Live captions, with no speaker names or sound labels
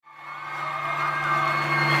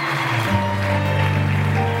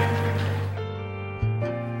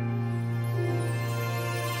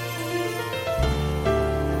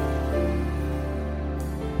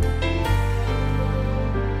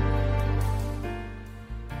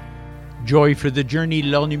Joy for the Journey,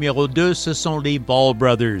 leur numéro 2, ce sont les Ball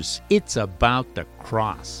Brothers. It's about the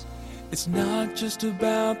cross. It's not just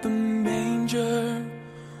about the manger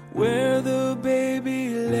where the baby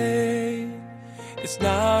lay. It's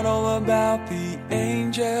not all about the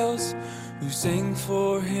angels who sing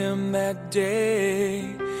for him that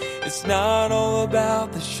day. It's not all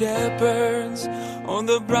about the shepherds or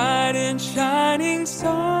the bright and shining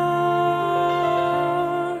star.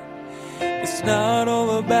 It's not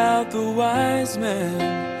all about the wise men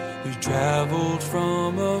who traveled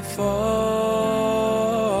from afar.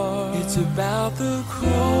 It's about the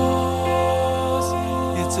cross.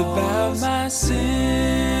 It's about my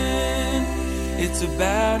sin. It's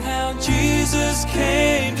about how Jesus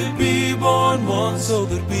came to be born once so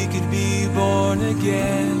that we could be born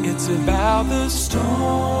again. It's about the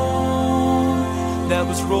stone that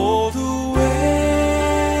was rolled away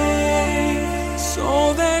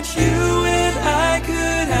so that you and I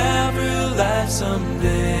could have real life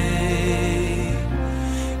someday.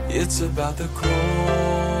 It's about the cross.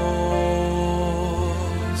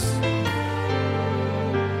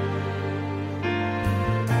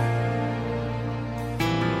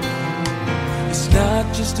 It's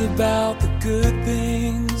not just about the good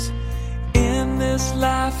things in this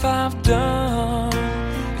life I've done.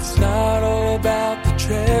 It's not all about the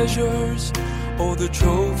treasures or the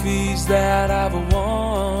trophies that I've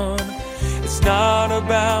won. It's not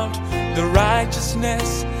about the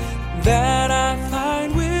righteousness that I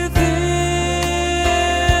find within.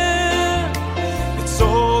 It's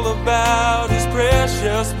all about His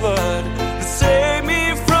precious blood that saved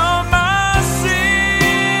me from my sin.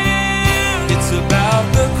 It's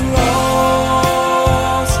about the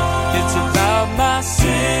cross. It's about my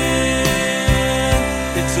sin.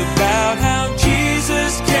 It's about how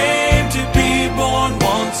Jesus came to be born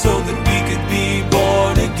once so that we could be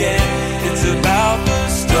born again. It's about the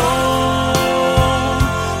stone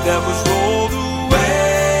that was rolled away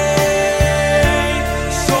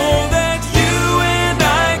so that you and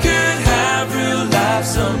I could have real life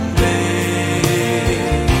someday.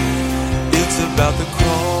 It's about the cross.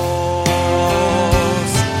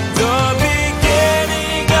 The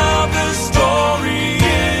beginning of the story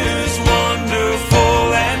is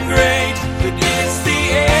wonderful and great, but it's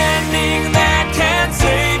the ending that can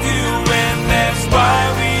save you, and that's why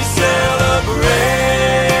we celebrate.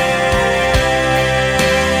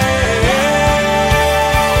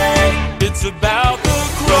 It's about the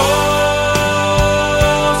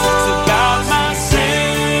cross. It's about my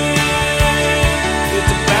sin.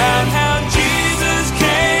 It's about how Jesus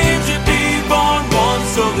came to be born once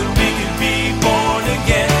so that we could be born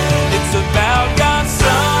again. It's about God's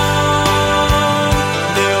Son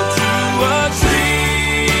nailed to a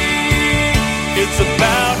tree. It's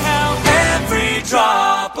about how every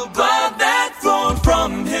drop of blood that flowed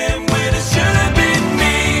from Him when it should have been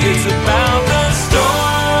me. It's about the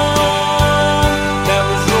storm that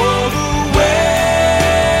was rolled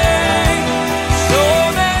away so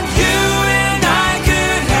that you and I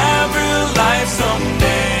could have real life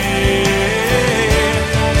someday.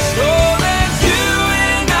 So that you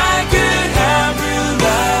and I could have real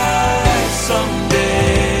life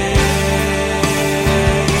someday.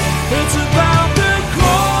 It's about the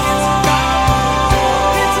cross.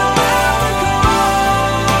 It's about the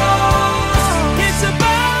cross. It's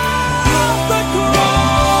about the cross.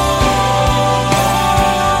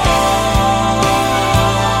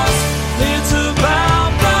 It's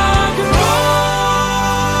about the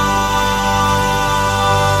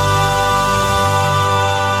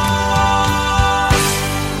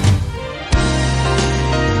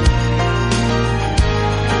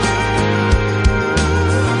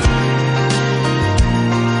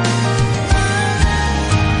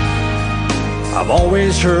I've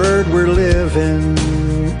always heard we're living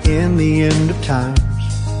in the end of times.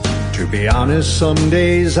 To be honest, some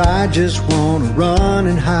days I just want to run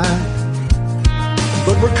and hide.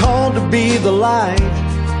 But we're called to be the light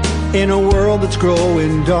in a world that's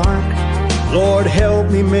growing dark. Lord, help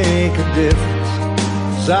me make a difference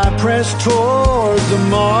as I press towards the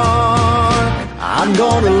mark. I'm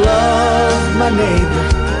gonna love my neighbor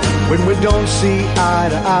when we don't see eye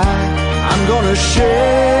to eye. I'm gonna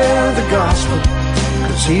share the gospel,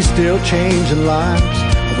 'cause He's still changing lives.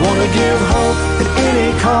 I wanna give hope at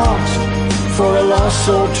any cost for a lost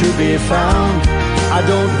soul to be found. I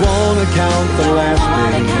don't wanna count the last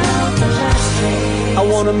days. I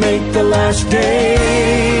wanna make the last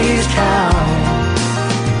days count.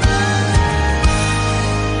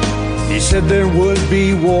 He said there would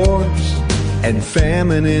be wars and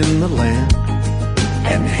famine in the land,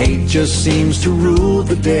 and hate just seems to rule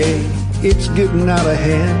the day. It's getting out of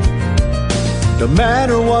hand. No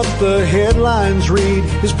matter what the headlines read,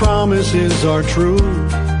 His promises are true.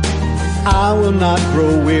 I will not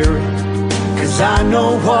grow weary, 'cause I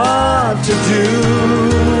know what to do.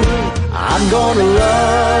 I'm gonna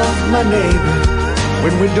love my neighbor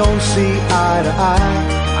when we don't see eye to eye.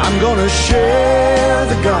 I'm gonna share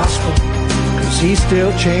the gospel, 'cause He's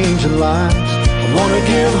still changing lives. I wanna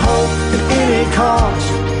give hope at any cost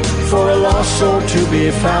for a lost soul to be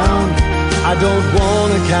found. I don't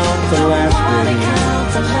wanna count the last days.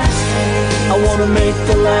 I wanna make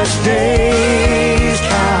the last days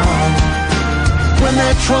count. When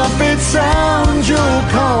that trumpet sounds, you'll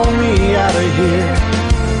call me out of here.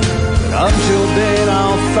 But until then,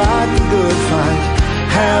 I'll fight the good fight.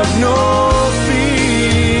 Have no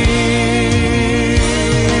fear.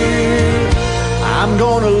 I'm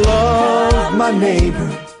gonna love my neighbor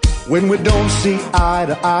when we don't see eye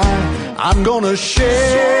to eye. I'm gonna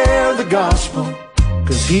share the gospel,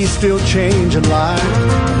 'cause He's still changing lives.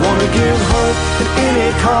 I wanna give hope at any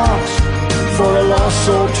cost for a lost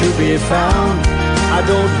soul to be found. I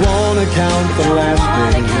don't wanna count the last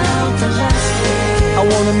days. I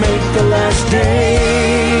wanna make the last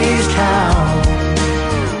days count.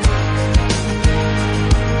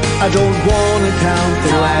 I don't wanna count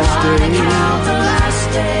the last days.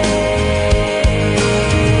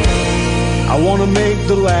 I wanna make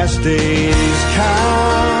the last days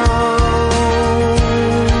count.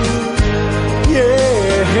 Yeah.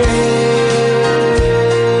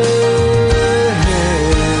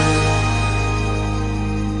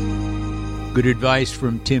 Good advice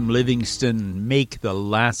from Tim Livingston. Make the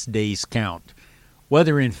last days count.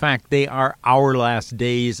 Whether in fact they are our last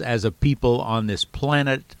days as a people on this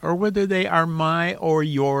planet, or whether they are my or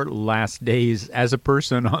your last days as a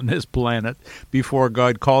person on this planet before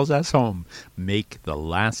God calls us home, make the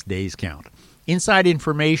last days count. Inside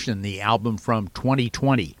Information, the album from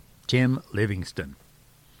 2020, Tim Livingston.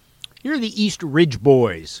 Here are the East Ridge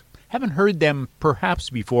Boys. Haven't heard them perhaps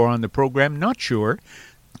before on the program, not sure.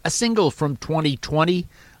 A single from 2020,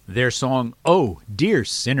 their song, Oh, Dear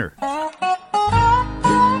Sinner.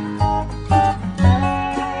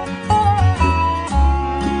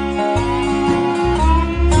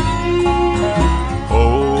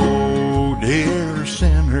 Oh, dear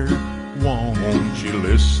sinner, won't you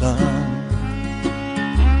listen?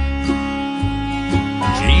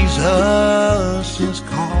 Jesus is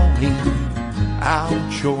calling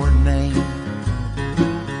out your name.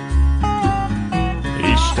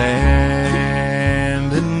 He's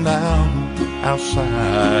standing now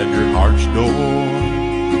outside your heart's door.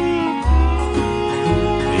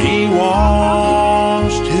 He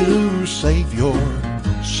wants to save your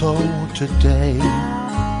soul today.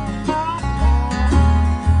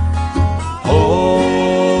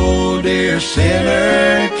 Oh, dear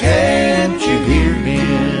sinner, can't you hear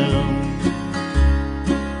Him?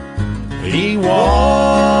 He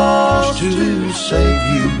wants to save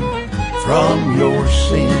you from your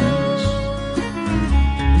sins.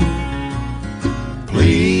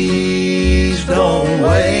 Please don't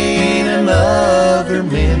wait another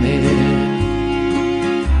minute.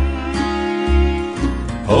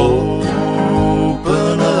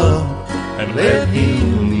 Open up and let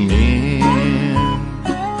Him in.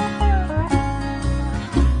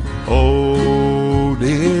 Oh,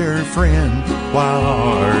 dear friend, why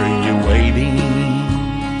are you waiting?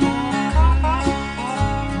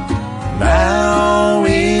 Now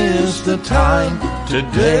is the time,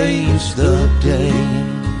 today's the day.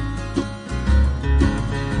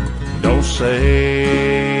 Don't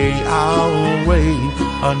say I'll wait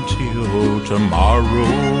until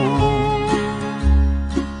tomorrow.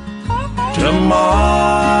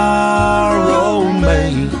 Tomorrow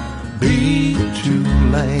may be too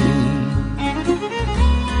late.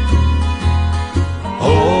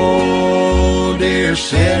 Oh, dear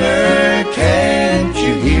sinner, can't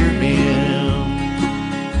you hear Him?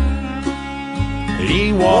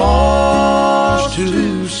 He wants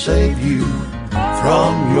to save you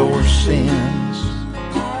from your sins.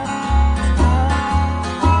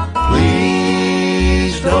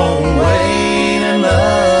 Please don't wait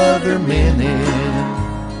another minute.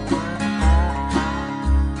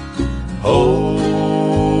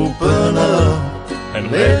 Open up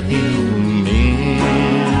and let Him in.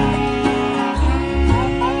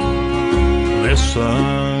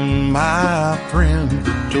 Listen, my friend,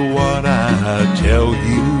 to what I tell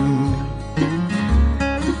you.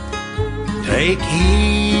 Take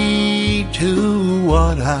heed to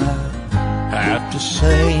what I have to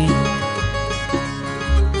say.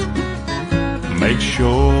 Make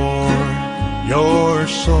sure your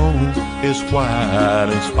soul is white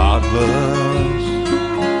and spotless,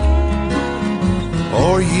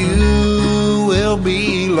 or you will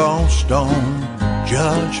be lost on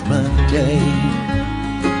Judgment Day.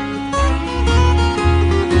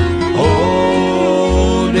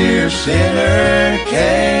 Oh, dear sinner,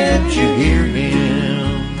 can't you hear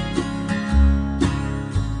him?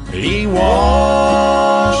 He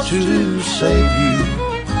wants to save you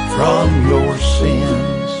from your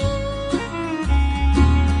sins.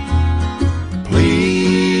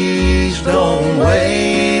 Please don't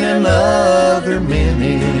wait another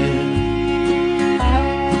minute.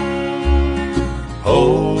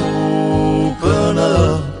 Open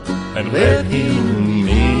up and let him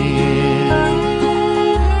in.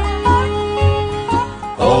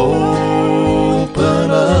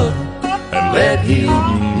 Open up and let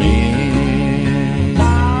him in.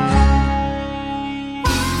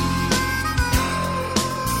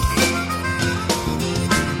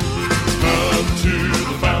 Come to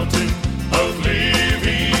the fountain of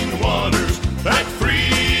living waters that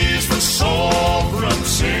frees the soul from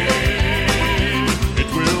sin.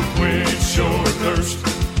 Your thirst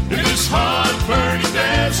in this hot burning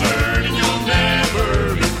desert, and you'll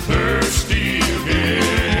never be thirsty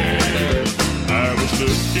again. I was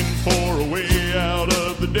looking for a way out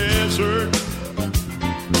of the desert,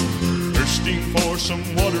 thirsting for some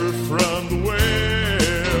water from the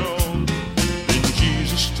well. Then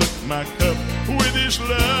Jesus took my cup, with his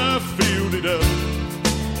love filled it up.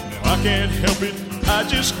 Now I can't help it, I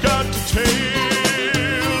just got to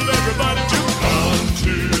tell everybody to come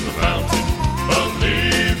to the fountain of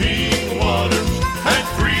living water that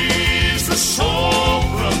frees the soul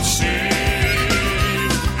from sin.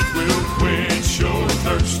 It will quench your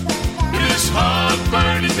thirst in this hot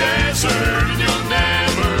burning desert, and you'll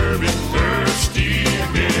never be thirsty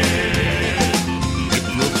again. If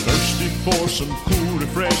you're thirsty for some cool,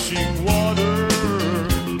 refreshing water,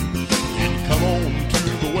 then come on to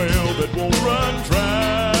the well that won't run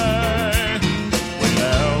dry. Wait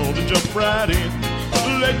out and jump right in.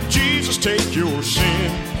 Let Jesus take your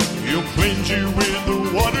sin. He'll cleanse you with the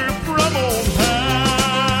water from on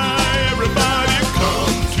high. Everybody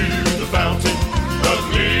come to the fountain of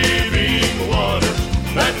living water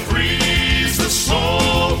that frees the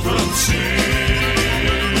soul from sin.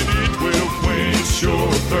 It will quench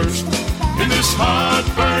your thirst in this hot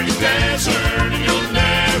burning desert, and you'll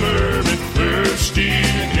never be thirsty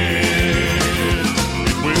again.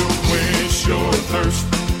 It will quench your thirst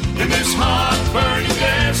in this hot burning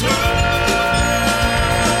desert,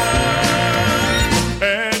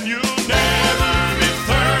 and you'll never be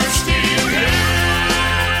thirsty again.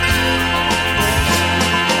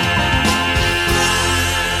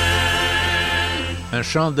 Un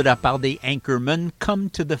chant de la part des Anchormen,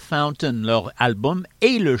 Come to the Fountain, leur album,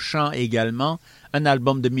 et le chant également, un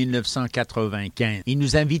album de 1995. Ils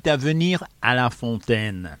nous invitent à venir à la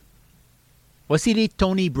fontaine. Voici les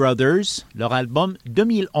Tony Brothers, leur album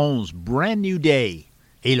 2011, Brand New Day,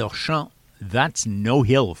 et leur chant That's No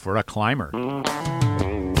Hill for a Climber.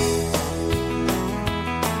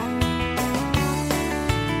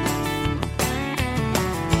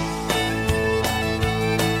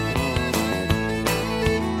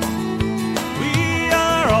 We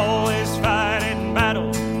are always fighting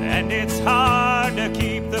battles, and it's hard to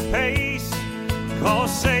keep the pace, 'cause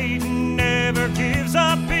Satan never gives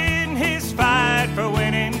up in his fight for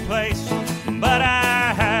winning place. But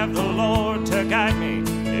I have the Lord to guide me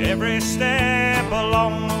every step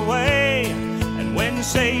along the way, and when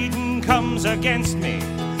Satan comes against me,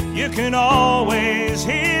 you can always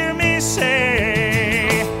hear me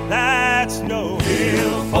say, that's no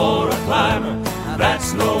hill for a climber,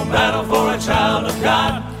 that's no battle for a child of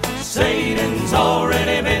God. Satan's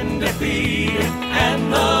already been defeated,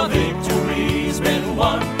 and the victory's been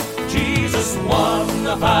won. Jesus won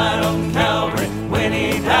the fight on Calvary when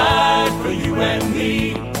he died for you and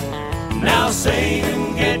me. Now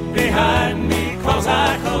Satan, get behind me, 'cause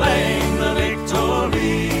I claim the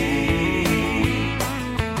victory.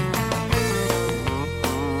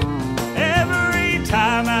 Every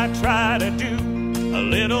time I try to do a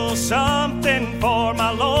little something for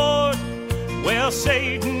my Lord, well,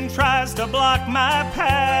 Satan tries to block my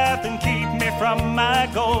path and keep me from my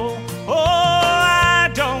goal. Oh, I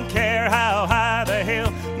don't care how high the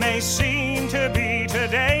hill may seem to be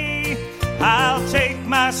today, I'll take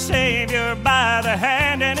my Savior by the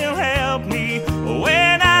hand, and he'll help me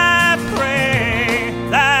when I pray.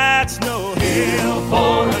 That's no hill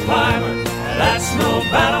for a climber, that's no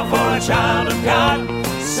battle for a child of God.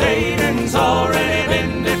 Satan's already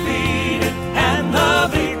been defeated, and the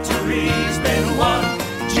victory's been won.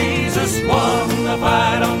 Jesus won the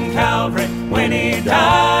fight on Calvary when he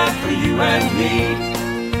died for you and me.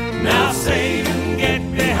 Now Satan, get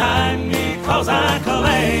behind me, 'cause I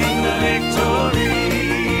claim the victory.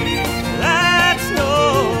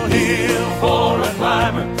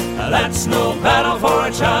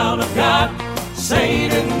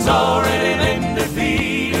 Satan's already been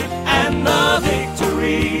defeated and the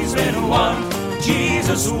victory's been won.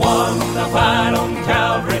 Jesus won the fight on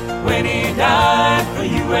Calvary when he died for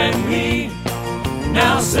you and me.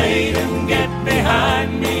 Now Satan, get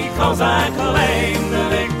behind me, 'cause I claim the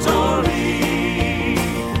victory.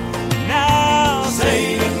 Now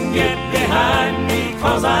Satan, get behind me,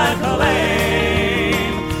 'cause I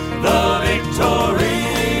claim the victory.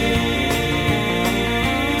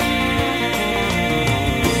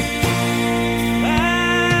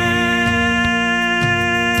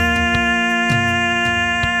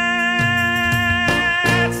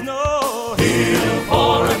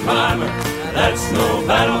 That's no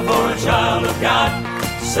battle for a child of God.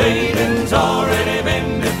 Satan's already been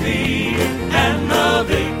defeated and the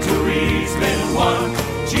victory's been won.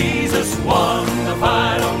 Jesus won the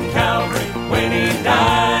fight on Calvary when he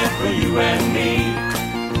died for you and me.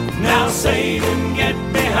 Now Satan, get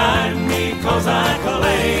behind me, 'cause I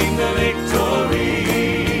claim the victory.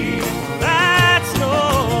 That's no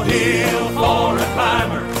hill for a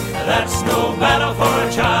climber. That's no battle for a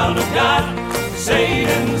child of God.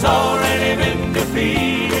 Satan's already been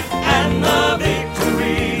defeated and the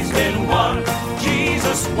victory's been won.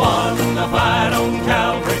 Jesus won the fight on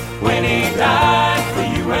Calvary when he died for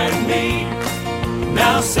you and me.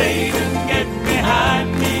 Now Satan, get behind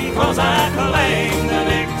me, 'cause I claim the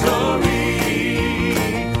victory.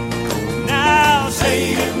 Now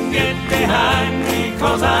Satan, get behind me,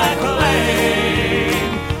 'cause I claim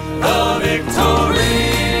the victory.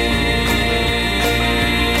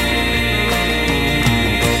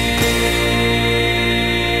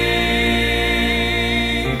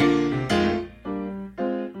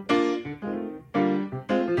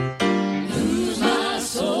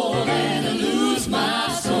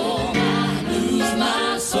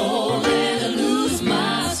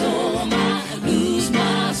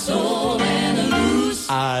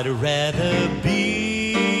 I'd rather be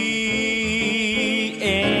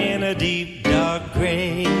in a deep dark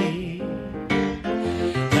grave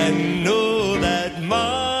and know that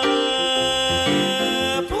my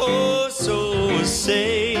poor soul is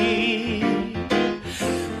saved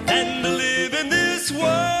than to live in this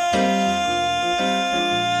world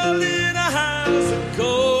in a house of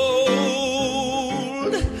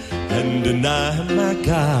gold and deny my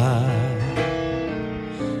God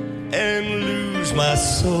my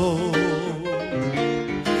soul.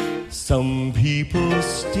 Some people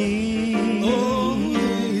steal,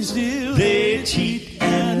 they cheat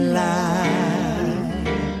and lie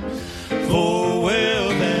for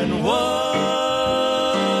wealth and what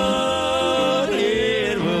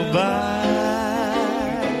it will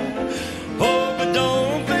buy. Oh, but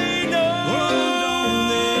don't they know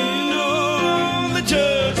the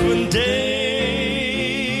judgment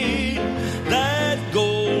day that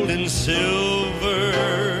gold and silver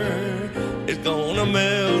gonna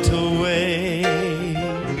melt away.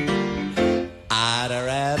 I'd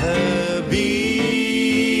rather be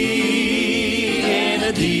in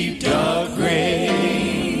a deep dark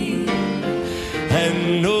grave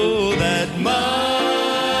and know that my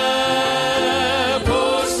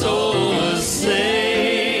poor soul is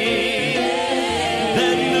saved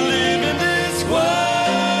than to live in this world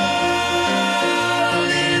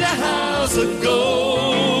in a house of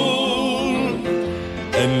gold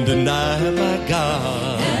and deny my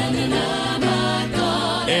God,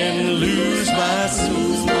 and lose my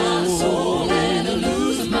soul, and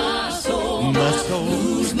lose my soul, my soul,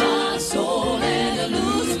 lose my soul, and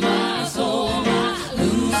lose my soul,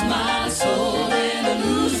 lose my soul, and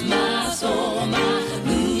lose my soul,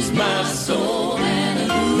 lose my soul, and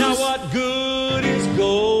lose. Now what good is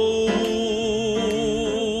gold,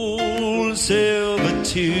 silver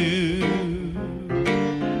too,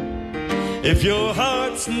 if your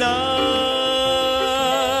heart's not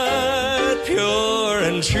pure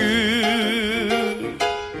and true?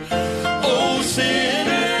 Oh,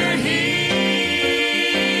 sinner, hear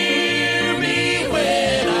me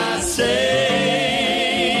when I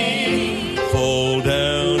say, fall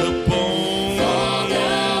down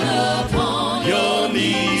upon your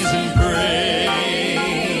knees and pray.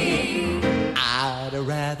 I'd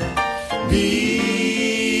rather be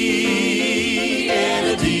in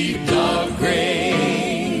a deep dark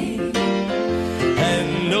grave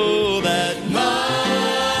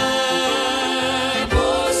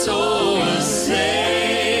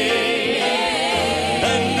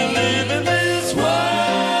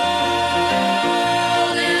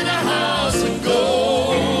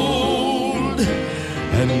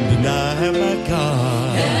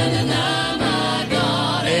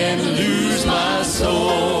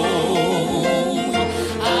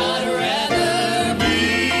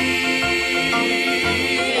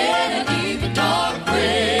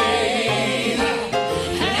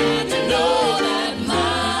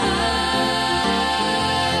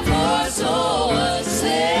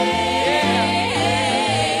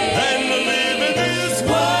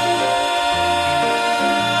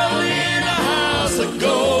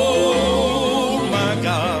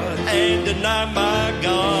deny my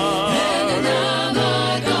God,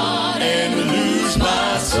 and lose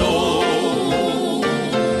my soul,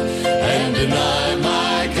 and deny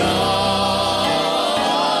my God.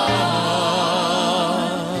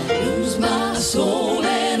 Lose my soul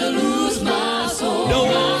and lose my soul. Don't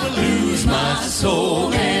wanna lose my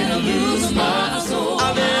soul and lose my soul.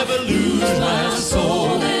 I'll never lose my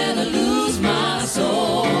soul and lose my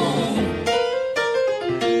soul.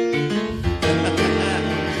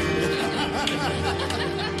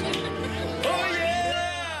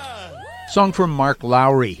 Song from Mark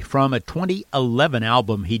Lowry from a 2011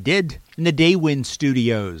 album he did in the Daywind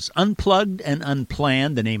Studios. Unplugged and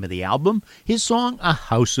Unplanned, the name of the album. His song, A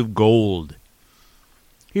House of Gold.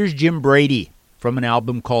 Here's Jim Brady from an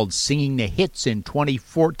album called Singing the Hits in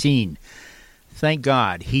 2014. Thank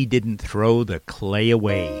God he didn't throw the clay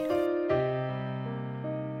away.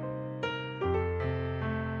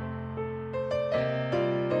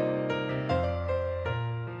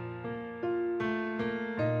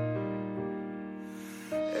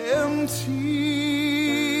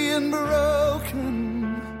 Empty and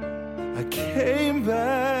broken, I came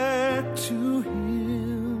back to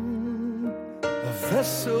him, a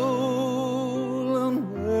vessel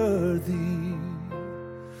unworthy,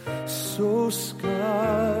 so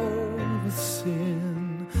scarred with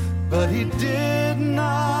sin. But he did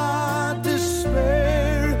not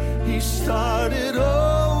despair, he started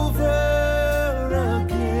over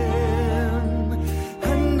again,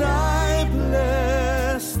 and I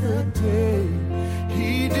bless the day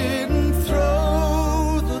he didn't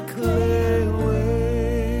throw the clay away.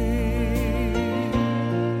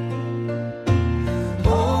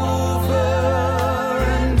 Over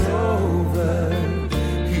and over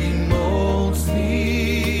he molds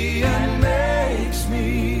me and makes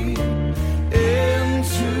me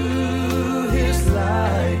into his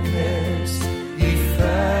likeness. He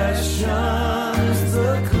fashions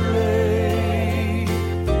the clay,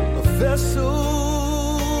 a vessel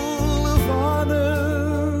of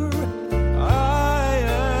honor I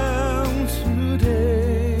am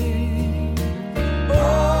today.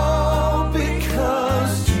 Oh,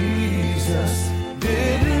 because Jesus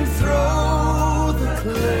didn't throw the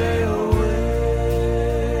clay away.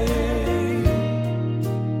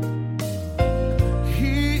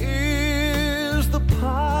 He is the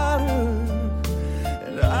potter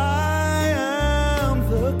and I am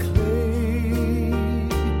the clay,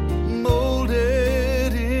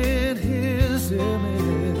 molded in his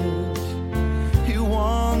image. He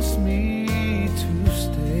wants me to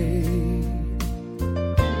stay.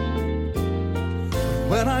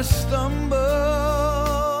 When I stumble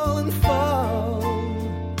and fall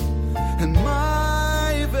and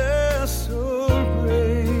my vessel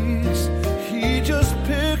breaks, he just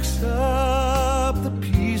picks up the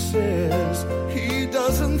pieces. He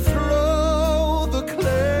doesn't throw the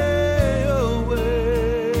clay away.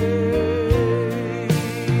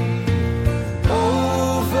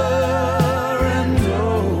 Over and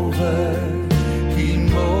over he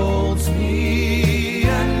molds me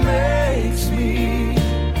and makes me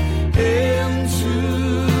into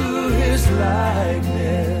his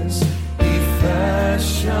likeness. He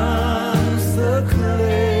fashions the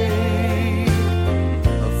clay,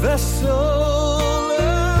 a vessel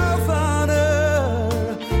of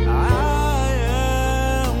honor I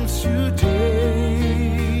am today.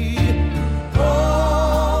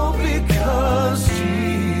 Oh, because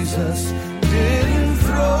Jesus didn't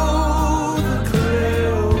throw the clay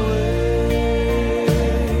away.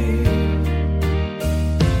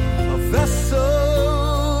 A vessel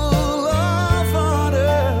of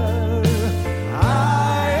honor I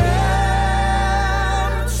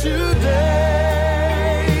am today.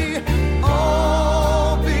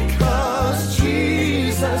 All because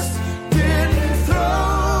Jesus didn't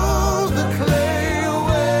throw the clay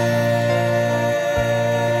away.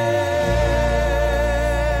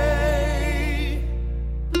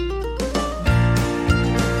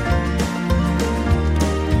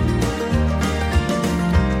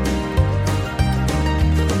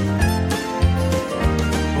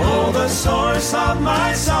 Oh, the source of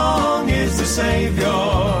my song is the Savior.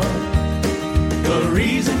 The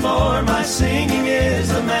reason for my singing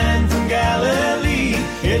is a man from Galilee.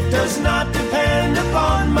 It does not depend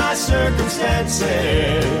upon my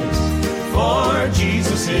circumstances, for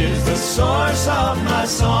Jesus is the source of my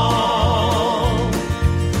song.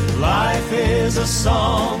 Life is a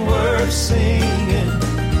song worth singing,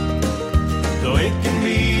 though it can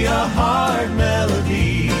be a hard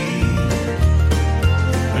melody.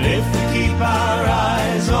 But if we keep our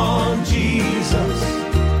eyes on Jesus,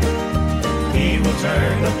 He will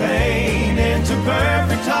turn the pain into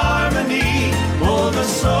perfect harmony. Oh, the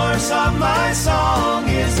source source of my song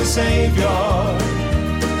is the Savior.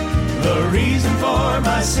 The reason for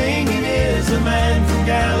my singing is the man from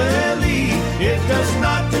Galilee. It does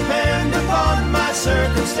not depend upon my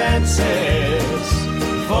circumstances,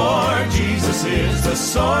 for Jesus is the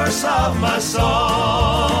source of my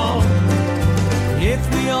song. If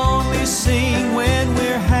we only sing when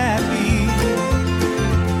we're happy,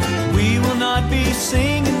 we will not be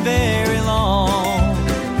singing very long.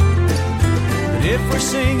 But if we're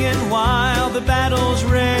singing while the battle's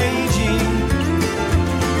raging,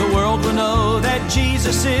 the world will know that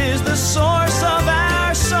Jesus is the source of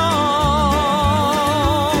our song.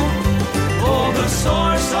 Oh, the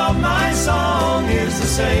source of my song is the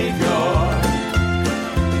Savior.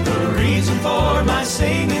 The reason for my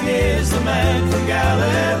singing is the man from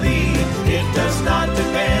Galilee. It does not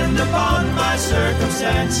depend upon my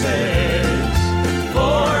circumstances,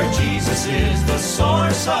 for Jesus is the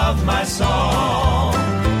source of my song.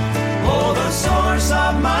 Oh, the source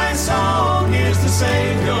of my song is the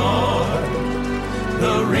Savior.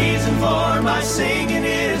 The reason for my singing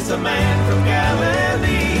is the man from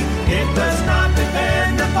Galilee. It does not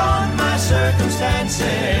depend upon my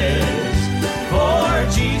circumstances, for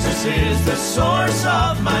Jesus is the source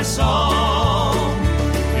of my song.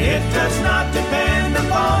 It does not depend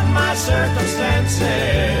upon my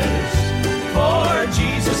circumstances, for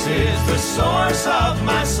Jesus is the source of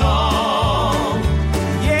my song.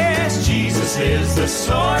 Yes, Jesus is the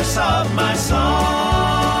source of my song.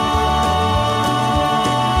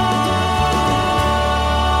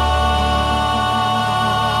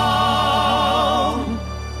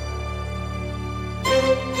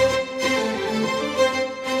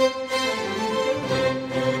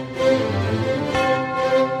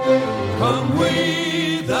 Come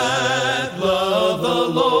we that love the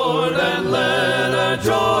Lord, and let our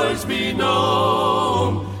joys be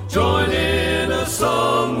known. Join in a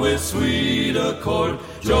song with sweet accord.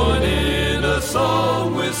 Join in a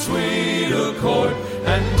song with sweet accord.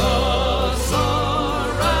 And thus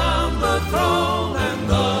around the throne, and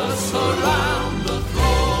thus around the throne.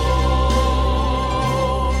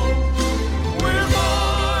 We're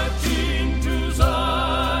marching to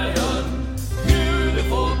Zion,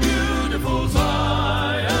 beautiful, beautiful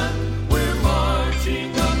Zion. We're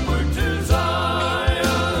marching upward to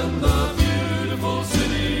Zion, the beautiful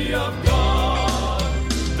city of God.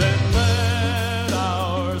 Then let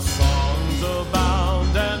our songs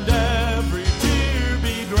abound and every tear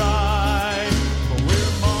be dry. For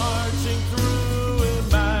we're marching through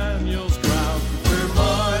Emmanuel's ground. We're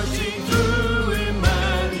marching through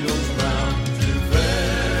Emmanuel's ground to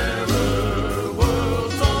fairer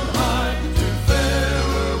worlds on high, to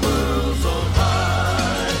fairer worlds on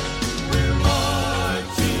high. We're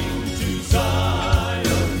marching to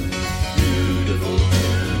Zion, beautiful,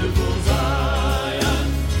 beautiful Zion.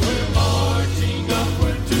 We're marching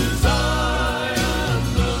upward to Zion,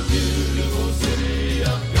 the beautiful city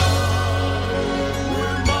of God.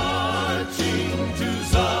 We're marching to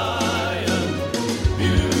Zion,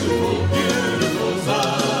 beautiful, beautiful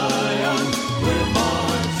Zion. We're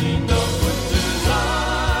marching upward to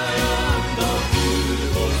Zion, the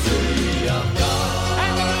beautiful city of God.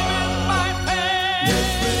 And living by faith, yes,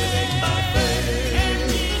 living by faith, in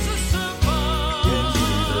Jesus above, in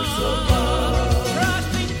Jesus above.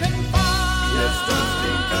 Trusting, confiding, yes,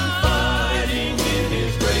 trusting, confiding in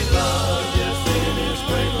His great love, yes, in His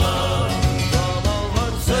great love. From all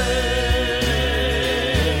unsaved,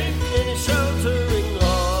 in His sheltering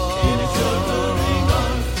arms, in His sheltering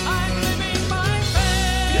arms. I'm living by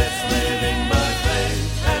faith, yes, living by faith,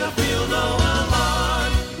 and I feel no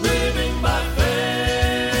alarm, living by faith.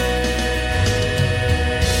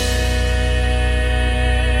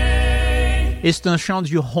 Et c'est un chant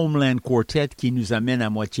du Homeland Quartet qui nous amène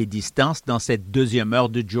à moitié distance dans cette deuxième heure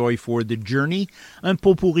de Joy for the Journey, un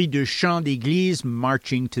pot-pourri de chants d'église,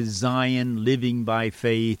 Marching to Zion, Living by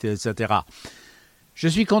Faith, etc. Je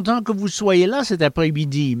suis content que vous soyez là cet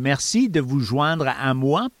après-midi. Merci de vous joindre à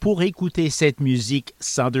moi pour écouter cette musique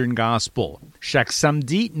Southern Gospel. Chaque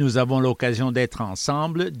samedi, nous avons l'occasion d'être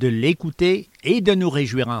ensemble, de l'écouter et de nous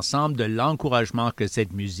réjouir ensemble de l'encouragement que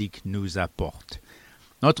cette musique nous apporte.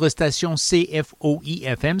 Notre station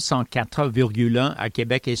CFOI-FM 104,1 à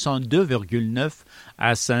Québec et 102,9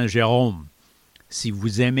 à Saint-Jérôme. Si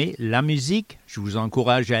vous aimez la musique, je vous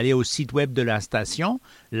encourage à aller au site web de la station.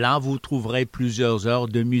 Là, vous trouverez plusieurs heures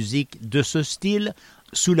de musique de ce style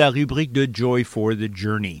sous la rubrique de Joy for the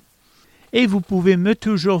Journey. Et vous pouvez me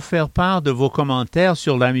toujours faire part de vos commentaires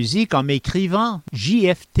sur la musique en m'écrivant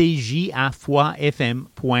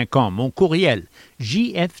jftj@foifm.com. Mon courriel,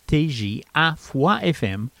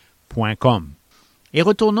 jftj@foifm.com. Et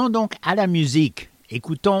retournons donc à la musique.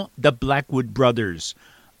 Écoutons The Blackwood Brothers,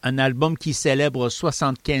 un album qui célèbre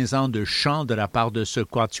 75 ans de chant de la part de ce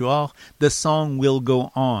quatuor. The Song Will Go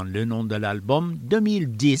On, le nom de l'album,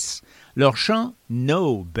 2010. Leur chant,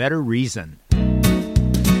 No Better Reason.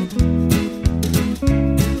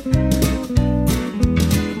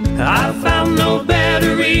 I found no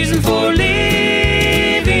better reason for living.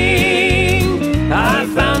 I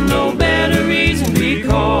found no better reason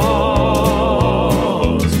because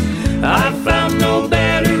I found no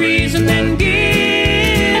better reason than giving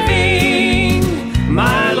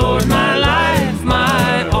my Lord, my life,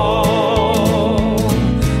 my all.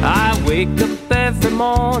 I wake up every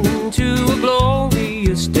morning to a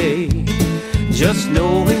glorious day, just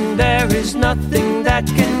knowing there is nothing that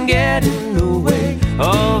can get in the way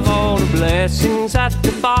of all the blessings that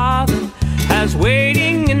the Father has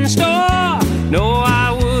waiting in store. No,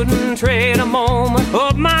 I wouldn't trade a moment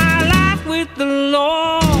of my life with the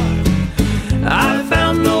Lord. I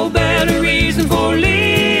found no better reason for living.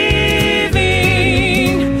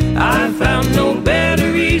 I found no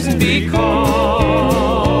better reason because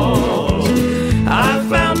I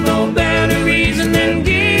found no better reason than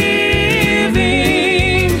giving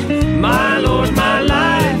my Lord, my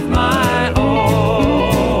life, my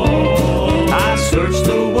all. I searched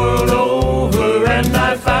the world over and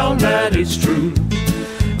I found that it's true.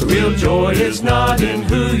 Real joy is not in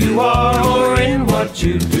who you are or in what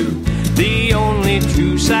you do. The only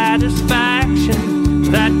true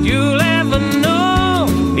satisfaction that you'll ever know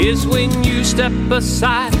is when you step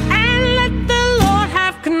aside and let the Lord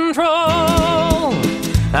have control.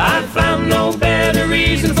 I found no better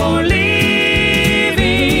reason for living.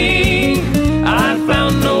 I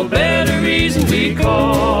found no better reason because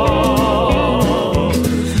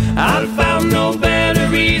I found no better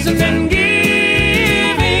reason than giving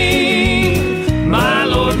my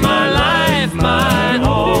Lord, my life, my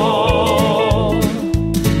all.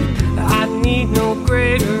 I need no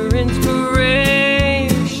greater inspiration.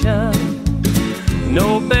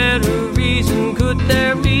 No better reason could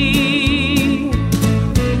there be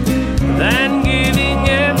than giving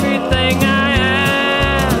everything I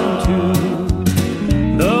am to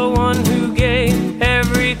the one who gave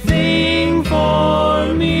everything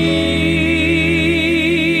for me.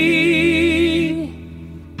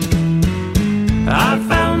 I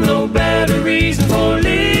found no better reason for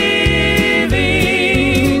living.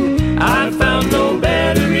 I found no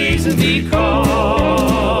better reason because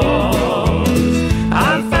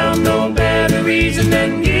I found no better reason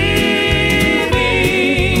than giving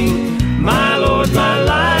my Lord, my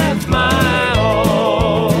life, my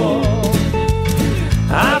all.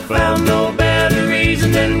 I found no better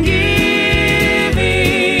reason than giving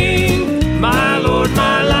my Lord,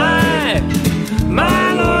 my life,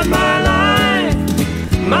 my Lord, my life,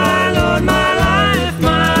 my Lord, my life,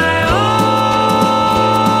 my all.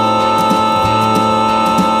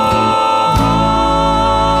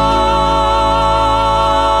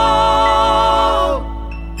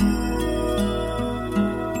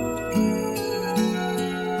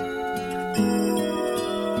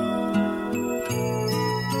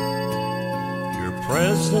 Your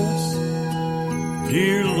presence,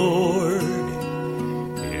 dear Lord,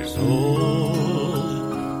 is all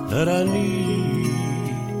that I need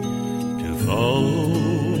to follow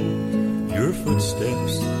your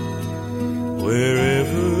footsteps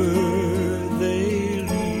wherever they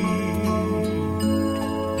lead.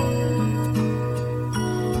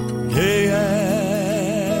 Day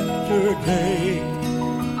after day,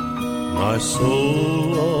 my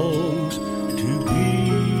soul longs to be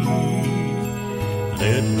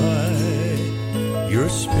led by your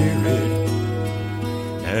Spirit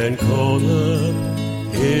and caught up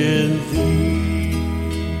in thee.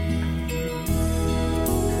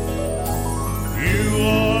 You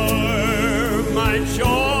are my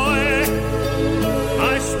joy,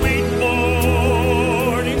 my sweet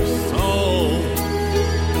morning song.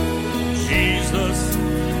 Jesus,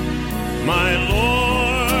 my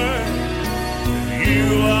Lord, you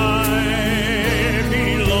I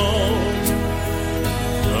belong.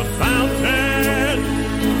 The fountain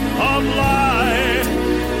of life,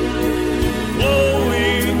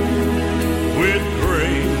 flowing with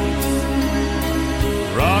grace,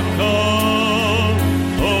 rock of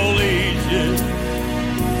allegiance,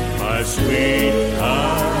 my sweet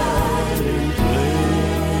hiding place.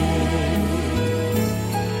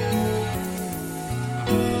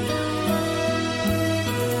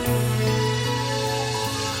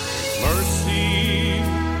 Mercy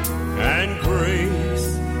and grace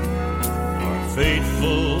are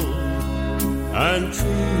faithful and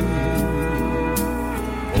true.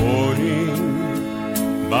 Morning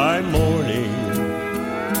by morning,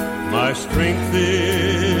 my strength strength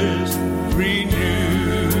is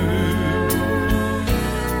renewed.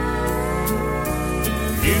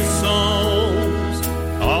 New songs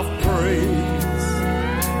of praise,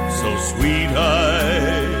 so sweet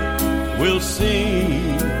I will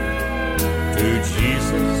sing to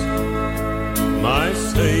Jesus, my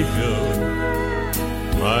Savior,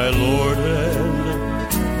 my Lord and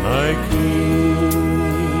my King.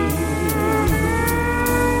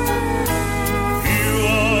 You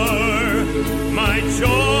are my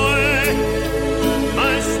joy,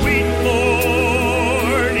 my sweet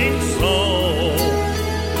morning song.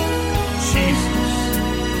 Jesus,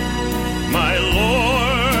 my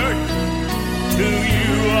Lord, to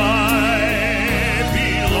you I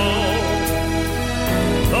belong.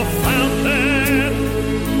 The fountain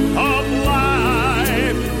of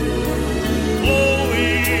life,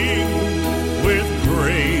 flowing with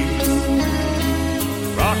grace,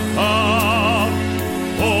 rock of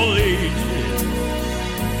all ages,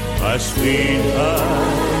 my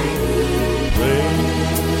sweetheart, babe.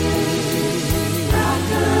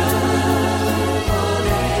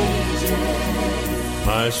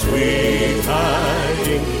 My sweet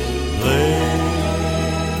hiding place.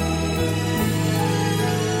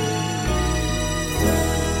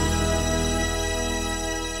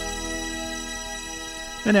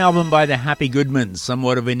 An album by the Happy Goodmans,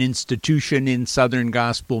 somewhat of an institution in Southern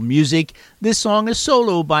gospel music. This song is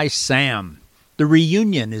solo by Sam. The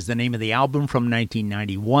Reunion is the name of the album from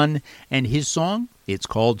 1991, and his song, it's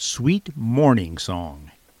called Sweet Morning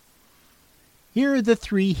Song. Here are the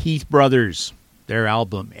three Heath brothers. Their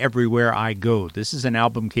album, Everywhere I Go. This is an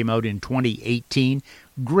album came out in 2018.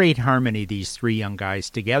 Great harmony, these three young guys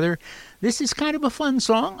together. This is kind of a fun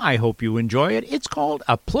song. I hope you enjoy it. It's called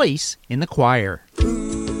A Place in the Choir.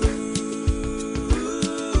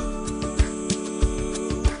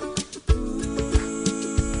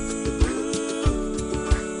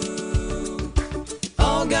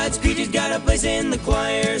 All God's creatures got a place in the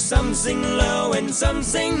choir. Some sing low and some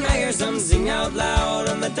sing higher. Some sing out loud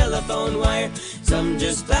on the telephone wire. Some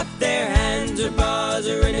just clap their hands or paws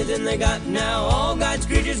or anything they got now. All God's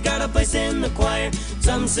creatures got a place in the choir.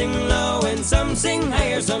 Some sing low and some sing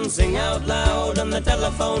higher. Some sing out loud on the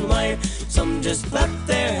telephone wire. Some just clap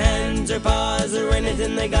their hands or paws or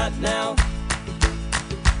anything they got now.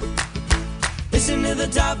 Listen to the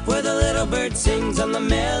top where the little bird sings on the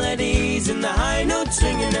melodies and the high notes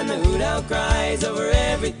singing and the hoot owl cries over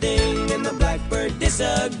everything and the blackbird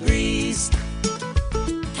disagrees.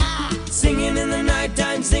 Singing in the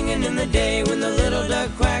nighttime, singing in the day when the little duck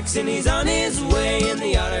quacks and he's on his way and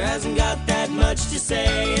the otter hasn't got that much to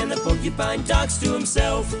say and the porcupine talks to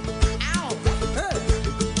himself.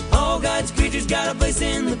 All God's creatures got a place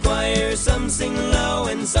in the choir. Some sing low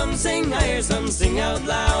and some sing higher. Some sing out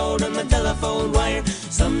loud on the telephone wire.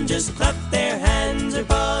 Some just clap their hands or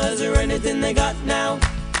paws or anything they got now.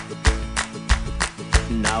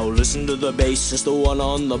 Now listen to the bass, it's the one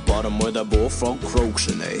on the bottom where the bullfrog croaks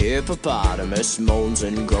and the hippopotamus moans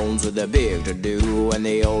and groans with a big to-do and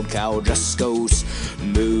the old cow just goes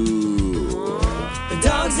moo. The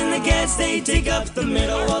dogs and the cats, they take up the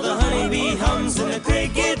middle while the honeybee hums and the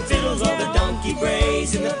cricket fiddles while the donkey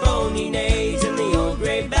brays and the pony neighs and the old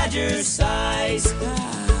gray badger sighs.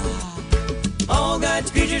 All God's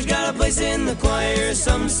creatures got a place in the choir.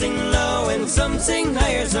 Some sing low and some sing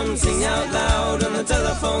higher. Some sing out loud on the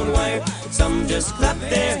telephone wire. Some just clap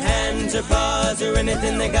their hands or paws or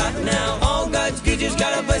anything they got now. All God's creatures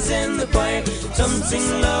got a place in the choir. Some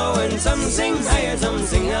sing low and some sing higher. Some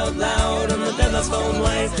sing out loud on the telephone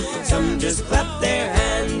wire. Some just clap their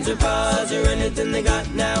hands or paws or anything they got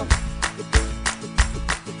now.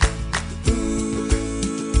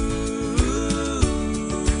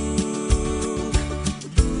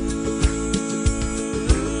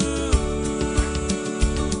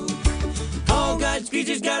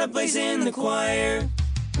 Creatures got a place in the choir.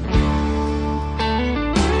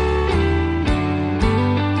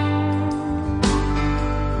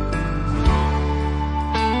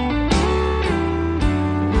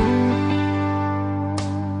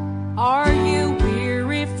 Are you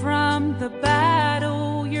weary from the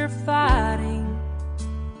battle you're fighting?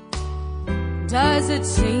 Does it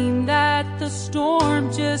seem that the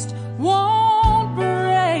storm just won't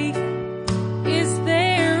break? Is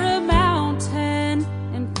there a mountain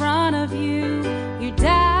in front of you you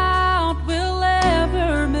doubt will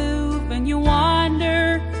ever move, and you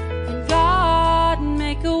wonder, can God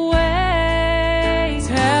make a way?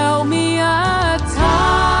 Tell me a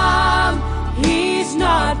time He's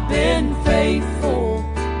not been faithful.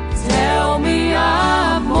 Tell me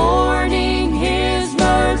a morning His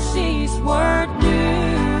mercies weren't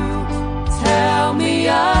new. Tell me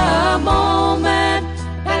a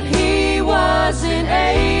wasn't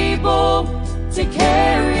able to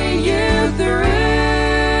carry you through.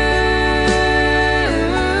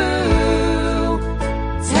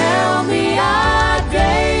 Tell me a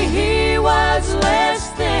day he was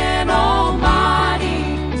less than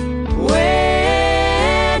almighty,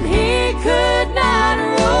 when he could not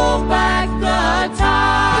roll back the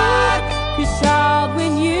tide. 'Cause child,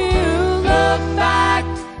 when you look back,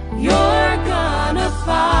 you're gonna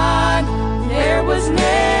find there was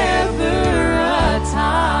never a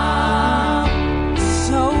time.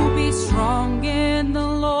 So be strong in the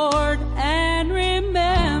Lord and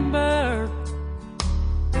remember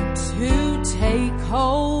to take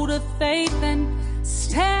hold of faith and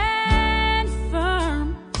stand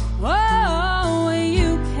firm. Oh,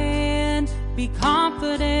 you can be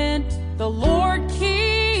confident the Lord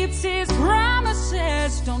keeps his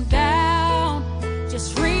promises. Don't doubt,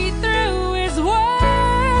 just read through his word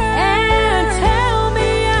and tell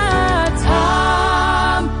me a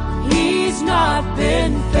time he's not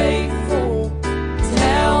been faithful.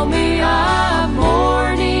 Tell me a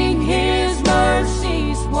morning his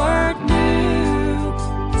mercies weren't new.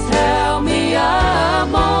 Tell me a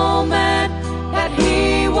moment that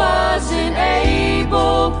he wasn't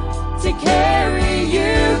able to carry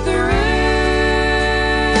you through.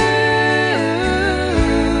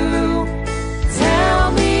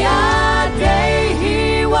 Tell me a day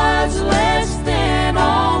he was less than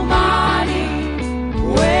almighty,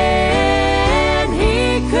 when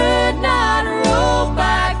he could not roll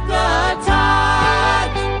back the tide.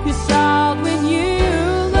 'Cause child, when you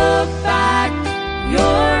look back,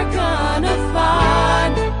 you're gonna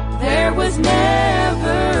find there was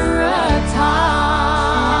never a time.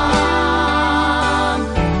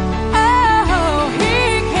 Oh, he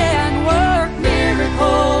can work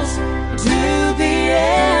miracles, do the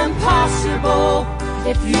impossible.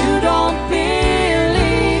 If you don't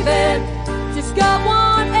believe it, just go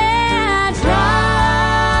on and try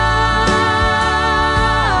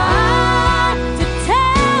to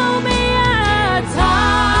tell me a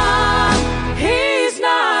time he's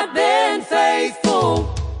not been faithful.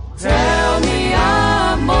 Tell me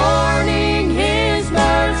a morning his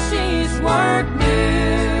mercies weren't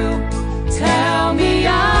new. Tell me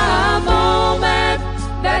a moment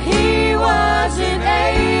that he wasn't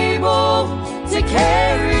able to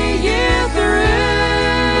carry you through.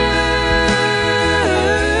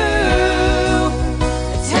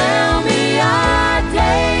 Tell me a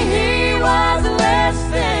day he was less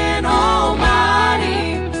than almighty,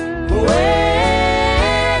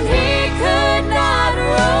 when he could not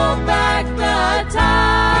roll back the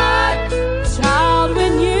tide. Child,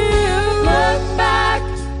 when you look back,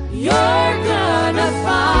 you're gonna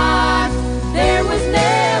find there was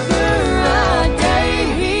never a day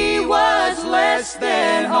he was less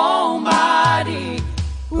than almighty,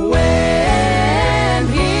 when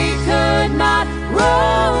he could not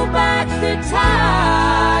roll back the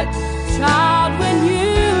tide. Child, when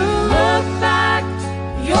you look back,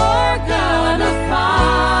 you're gonna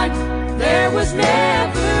find there was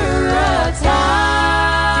never a time.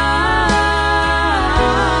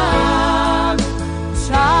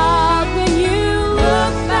 Child, when you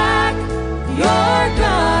look back, you're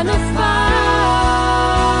gonna find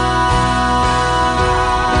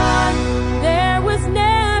there was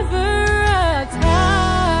never a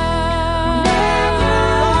time. Never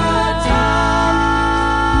a time.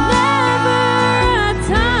 Never a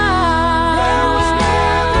time. There was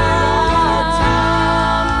never a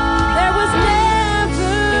time. There was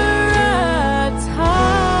never a time.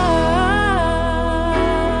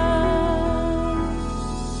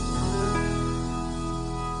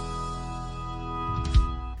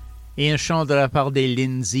 Et un chant de la part des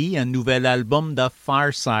Lindsay, un nouvel album de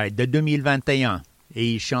Far Side de 2021.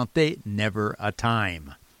 Et il chantait Never a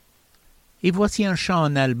Time. Et voici un chant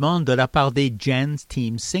en allemand de la part des Jans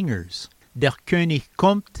Team Singers. Der König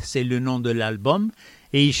kommt, c'est le nom de l'album,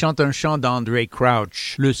 et il chante un chant d'André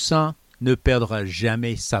Crouch. Le sang ne perdra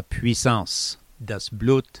jamais sa puissance. Das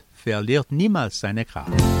Blut verliert niemals seine Kraft.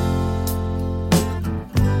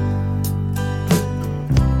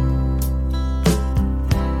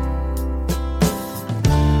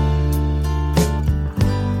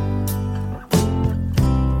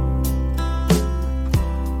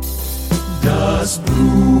 Das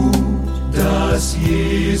Blut, das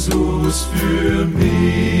Jesus für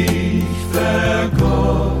mich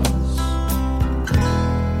vergoss,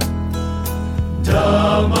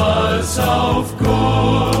 damals auf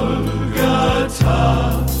Golgatha.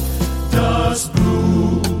 Das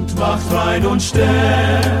Blut macht rein und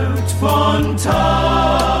stärkt von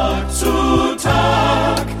Tag zu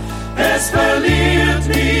Tag. Es verliert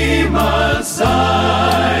niemals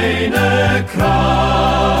sein seine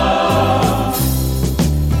Kraft.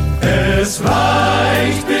 Es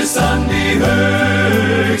reicht bis an die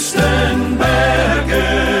höchsten Berge.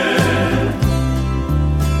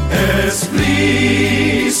 Es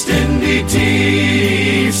fließt in die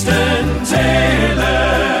tiefsten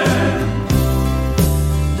Täler.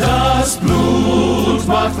 Das Blut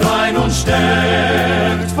macht rein und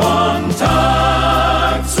stärkt von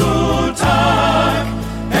Tag zu Tag.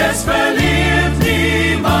 Es verliert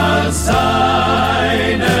niemals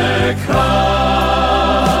seine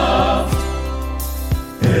Kraft.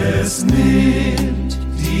 Es nimmt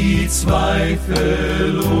die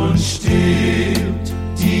Zweifel und stillt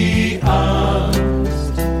die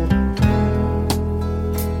Angst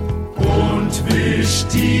und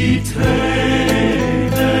wischt die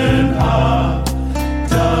Tränen ab.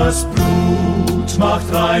 Das Blut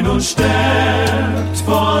macht rein und stärkt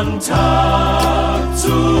von Tag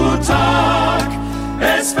zu Tag.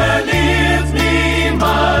 Es verliert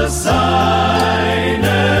niemals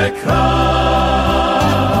seine Kraft.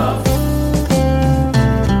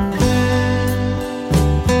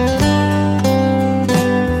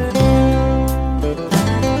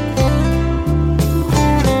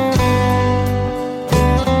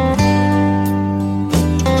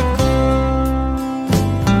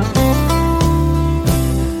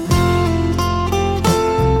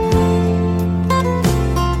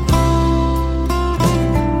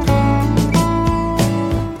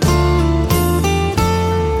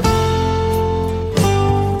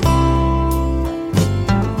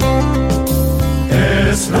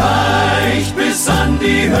 Es reicht bis an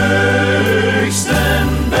die höchsten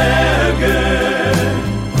Berge.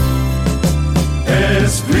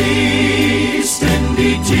 Es fließt in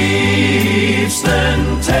die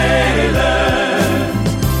tiefsten Täler.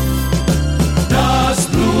 Das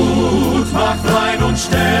Blut macht rein und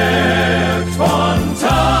stärkt von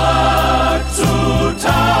Tag zu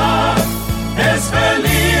Tag. Es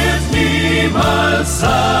verliert niemals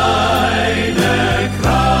seine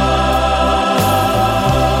Kraft.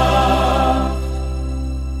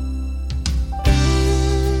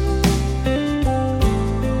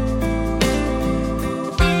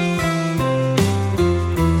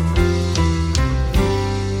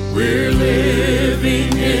 We're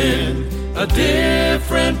living in a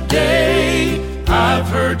different day. I've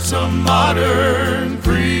heard some modern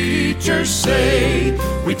preachers say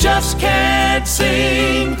we just can't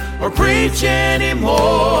sing or preach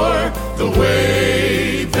anymore the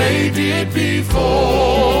way they did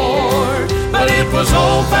before. But it was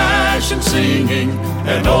old-fashioned singing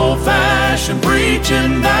and old-fashioned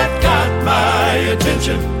preaching that got my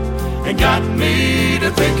attention and got me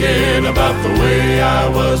to thinking about the way I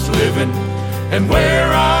was living and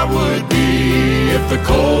where I would be if the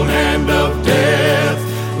cold hand of death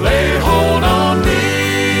lay hold on me.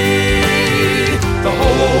 The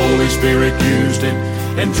Holy Spirit used it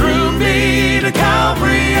and drew me to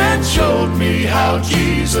Calvary and showed me how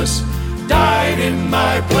Jesus died in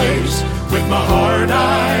my place. With my heart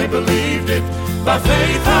I believed it, by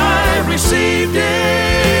faith I received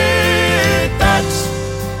it. That's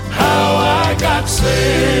how I got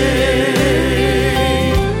saved.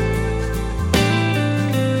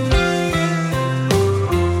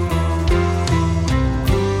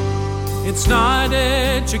 It's not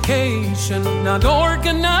education, not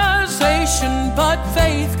organization, but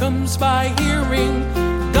faith comes by hearing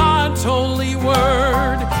God's holy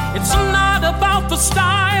word. It's not about the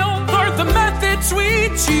style or the methods we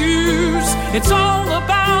choose. It's all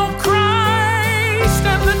about Christ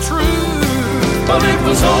and the truth. But it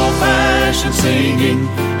was old-fashioned singing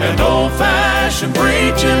and old-fashioned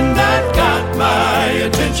preaching that got my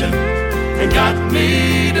attention and got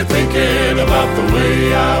me to thinking about the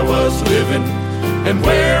way I was living and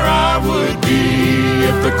where I would be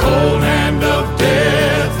if the cold hand of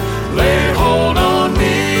death lay hold on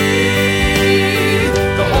me.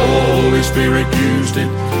 The Holy Spirit used it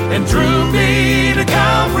and drew me to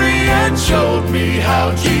Calvary and showed me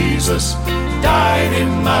how Jesus died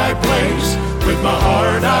in my place. With my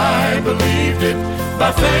heart I believed it,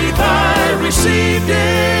 by faith I received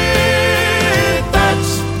it.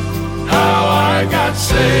 That's how I got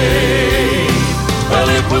saved. Well,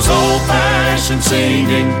 it was old-fashioned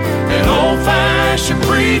singing and old-fashioned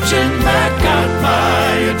preaching that got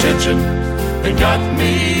my attention and got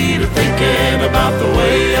me to thinking about the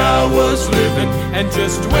way I was living and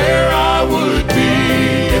just where I would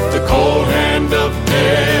be if the cold hand of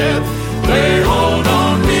death lay hold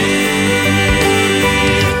on me.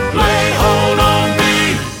 Lay hold on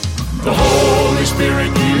me. The Holy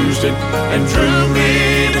Spirit used it and drew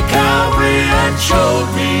me to Calvary and showed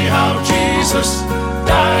me how Jesus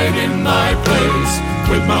died in my place.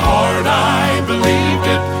 With my heart I believed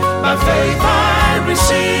it, by faith I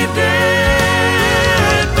received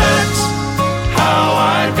it. That's how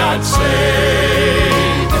I got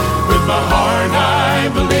saved. With my heart I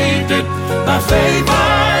believed it, by faith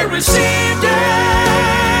I received it.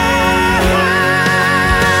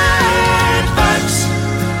 That's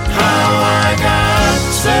how I got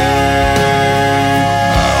saved.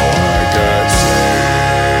 How I got saved.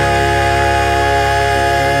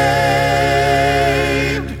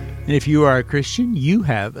 And if you are a Christian, you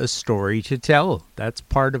have a story to tell. That's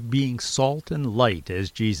part of being salt and light,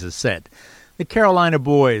 as Jesus said. The Carolina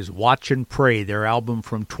Boys, Watch and Pray, their album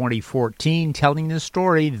from 2014, telling the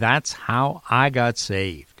story, That's How I Got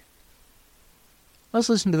Saved. Let's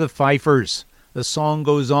listen to the Fifers. The Song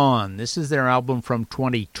Goes On. This is their album from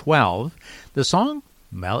 2012. The song,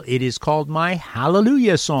 well, it is called My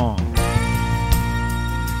Hallelujah Song.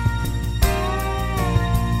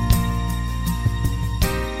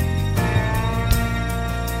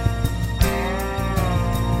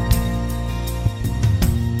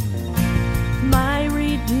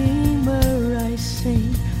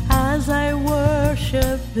 As I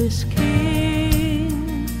worship this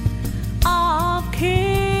King of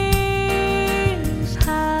Kings,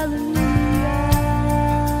 hallelujah.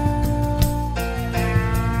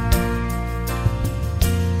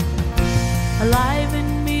 Alive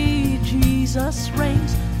in me, Jesus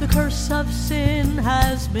reigns, the curse of sin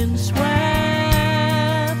has been swept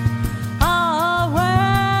away.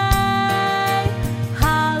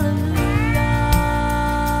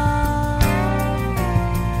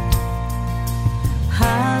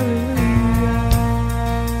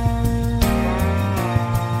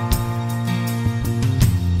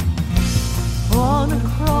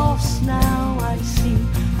 Now I see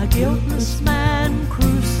a guiltless man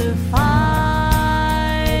crucified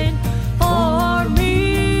for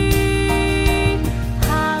me.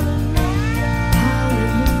 Hallelujah.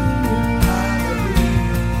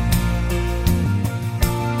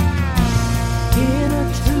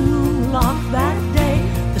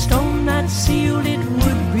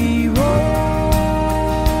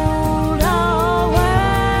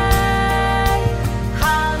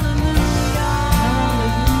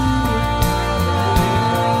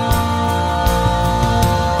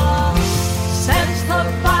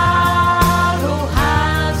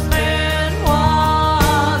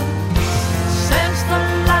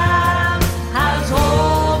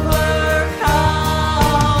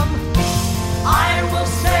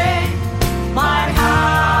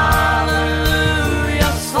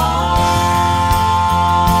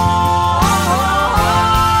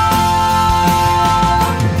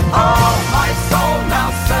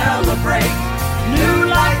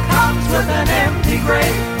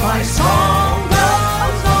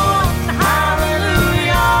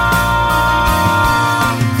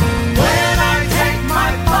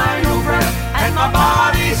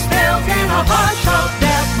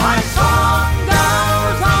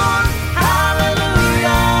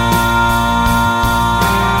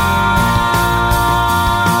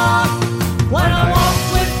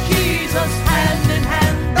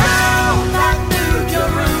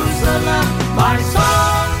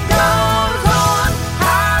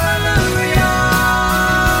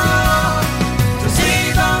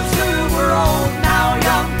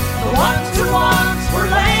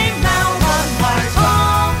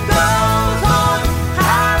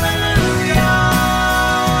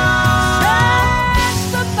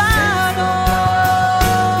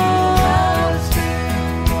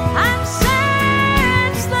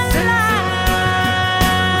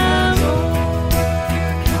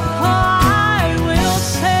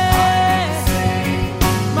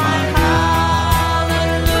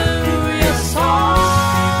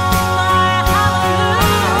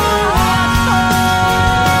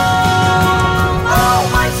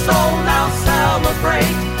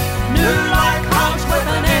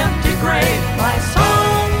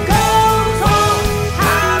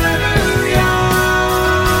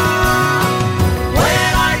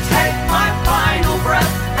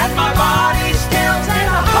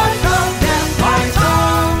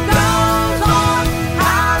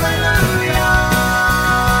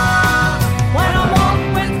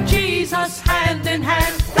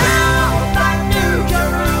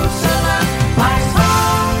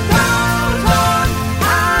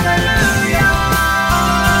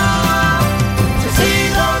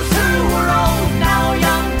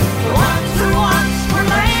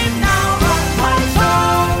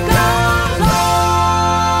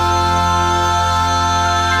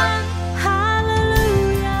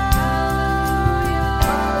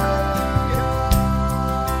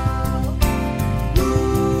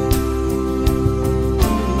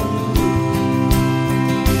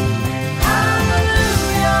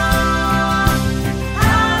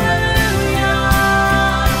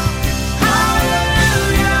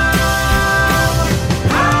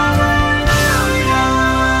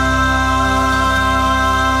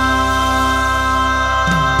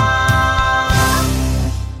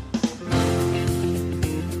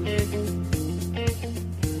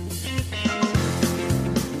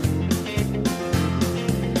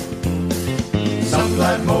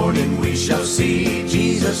 morning we shall see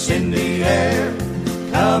Jesus in the air,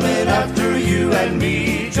 coming after you and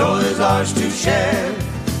me. Joy is ours to share.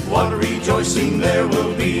 What rejoicing there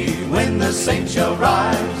will be when the saints shall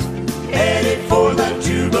rise, headed for the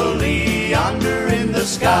Jubilee yonder in the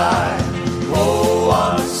sky. Oh,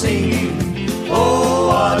 what singing, oh,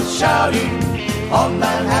 what shouting, on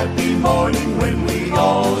that happy morning when we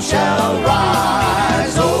all shall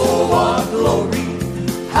rise. Oh, what glory,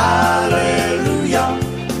 hallelujah,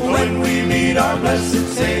 when we meet our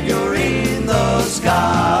blessed Savior in the sky.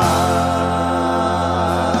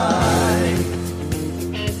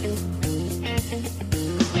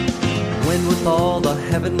 When with all the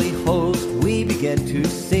heavenly host we begin to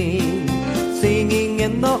sing, singing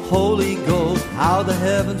in the Holy Ghost, how the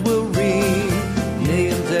heavens will ring.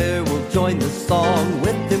 Millions there will join the song,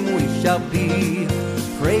 with him we shall be,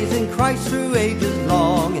 praising Christ through ages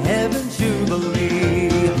long, heaven's jubilee.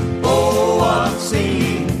 Oh, what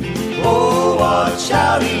singing, oh, what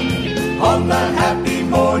shouting, on that happy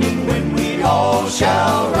morning when we all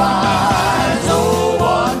shall rise. Oh,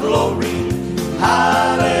 what glory,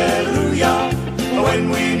 hallelujah, when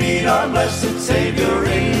we meet our blessed Savior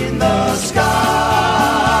in the sky.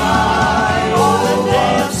 Oh,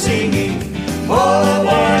 what singing, oh,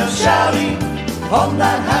 what shouting, on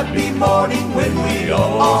that happy morning when we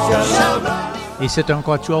all shall rise. Et c'est un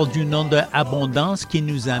quatuor du nom de Abondance qui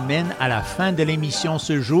nous amène à la fin de l'émission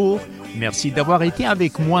ce jour. Merci d'avoir été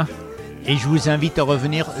avec moi. Et je vous invite à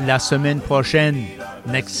revenir la semaine prochaine.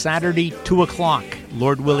 Next Saturday, 2 o'clock.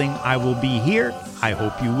 Lord willing, I will be here. I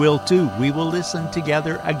hope you will too. We will listen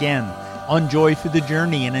together again. On Joy for the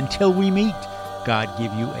Journey. And until we meet, God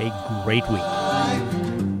give you a great week.